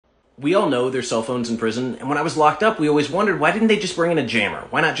We all know there's cell phones in prison, and when I was locked up, we always wondered, why didn't they just bring in a jammer?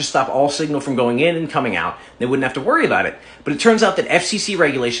 Why not just stop all signal from going in and coming out? They wouldn't have to worry about it. But it turns out that FCC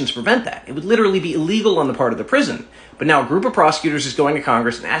regulations prevent that. It would literally be illegal on the part of the prison. But now a group of prosecutors is going to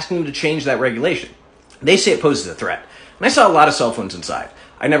Congress and asking them to change that regulation. They say it poses a threat. And I saw a lot of cell phones inside.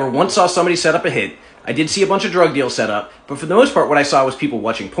 I never once saw somebody set up a hit. I did see a bunch of drug deals set up, but for the most part what I saw was people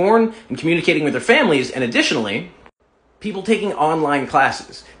watching porn and communicating with their families, and additionally, people taking online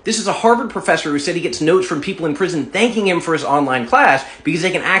classes. This is a Harvard professor who said he gets notes from people in prison thanking him for his online class because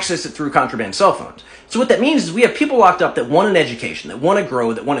they can access it through contraband cell phones. So what that means is we have people locked up that want an education, that want to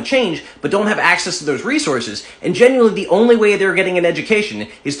grow, that want to change, but don't have access to those resources, and genuinely the only way they're getting an education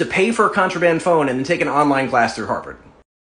is to pay for a contraband phone and then take an online class through Harvard.